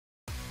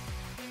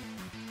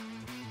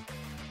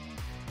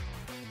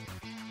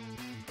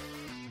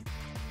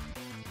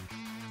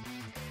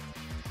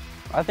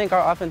I think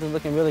our offense is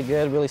looking really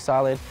good, really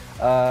solid.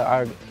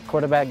 Our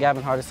quarterback,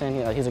 Gavin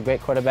Hardison, he's a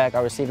great quarterback.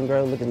 Our receiving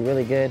group looking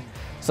really good.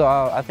 So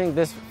I think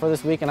for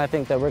this weekend, I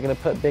think that we're going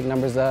to put big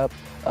numbers up.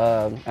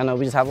 I know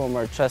we just have a little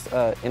more trust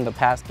in the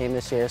past game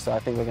this year, so I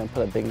think we're going to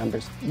put up big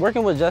numbers.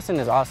 Working with Justin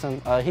is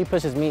awesome. He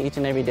pushes me each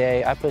and every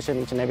day. I push him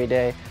each and every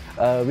day.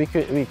 We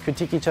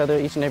critique each other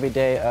each and every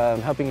day,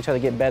 helping each other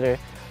get better.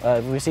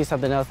 If we see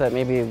something else that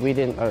maybe we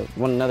didn't or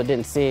one another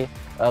didn't see,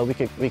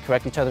 we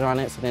correct each other on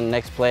it. So then the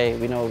next play,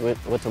 we know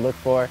what to look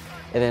for.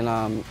 And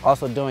then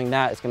also doing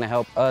that is going to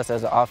help us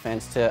as an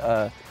offense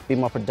to be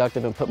more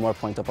productive and put more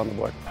points up on the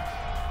board.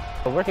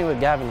 Working with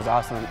Gavin is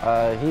awesome.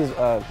 He's,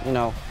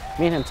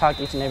 me and him talk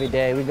each and every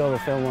day. We go over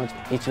film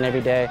each and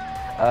every day,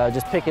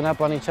 just picking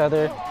up on each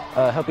other,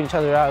 helping each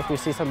other out if we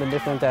see something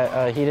different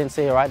that he didn't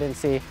see or I didn't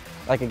see.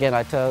 Like again,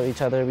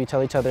 we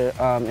tell each other,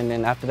 and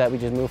then after that we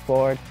just move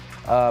forward.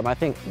 I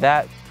think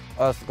that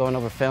us going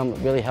over film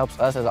really helps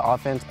us as an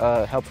offense,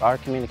 helps our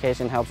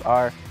communication, helps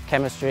our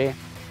chemistry.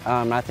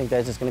 I think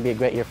that's just going to be a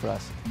great year for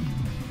us.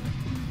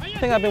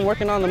 The thing I've been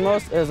working on the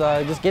most is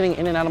just getting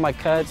in and out of my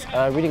cuts,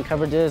 reading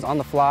coverages on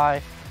the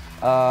fly.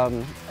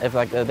 If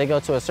they go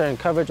to a certain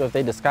coverage or if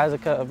they disguise the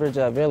coverage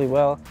really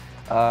well,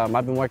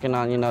 I've been working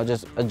on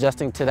just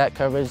adjusting to that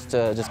coverage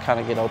to just kind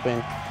of get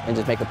open and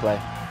just make a play.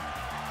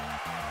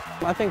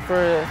 I think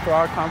for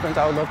our conference,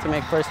 I would love to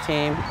make first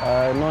team.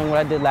 Knowing what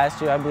I did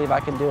last year, I believe I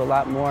can do a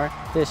lot more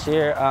this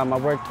year. I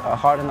worked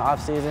hard in the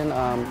offseason.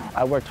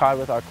 I worked hard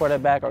with our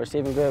quarterback, our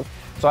receiving group,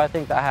 so I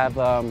think that I have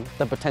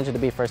the potential to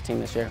be first team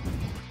this year.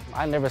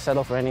 I never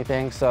settle for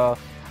anything, so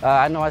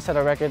I know I set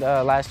a record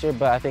last year,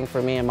 but I think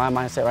for me and my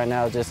mindset right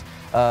now is just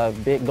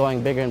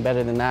going bigger and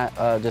better than that,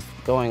 just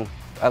going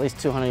at least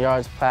 200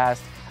 yards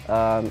past,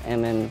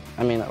 and then,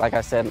 like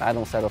I said, I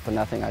don't settle for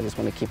nothing. I just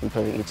want to keep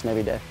improving each and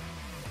every day.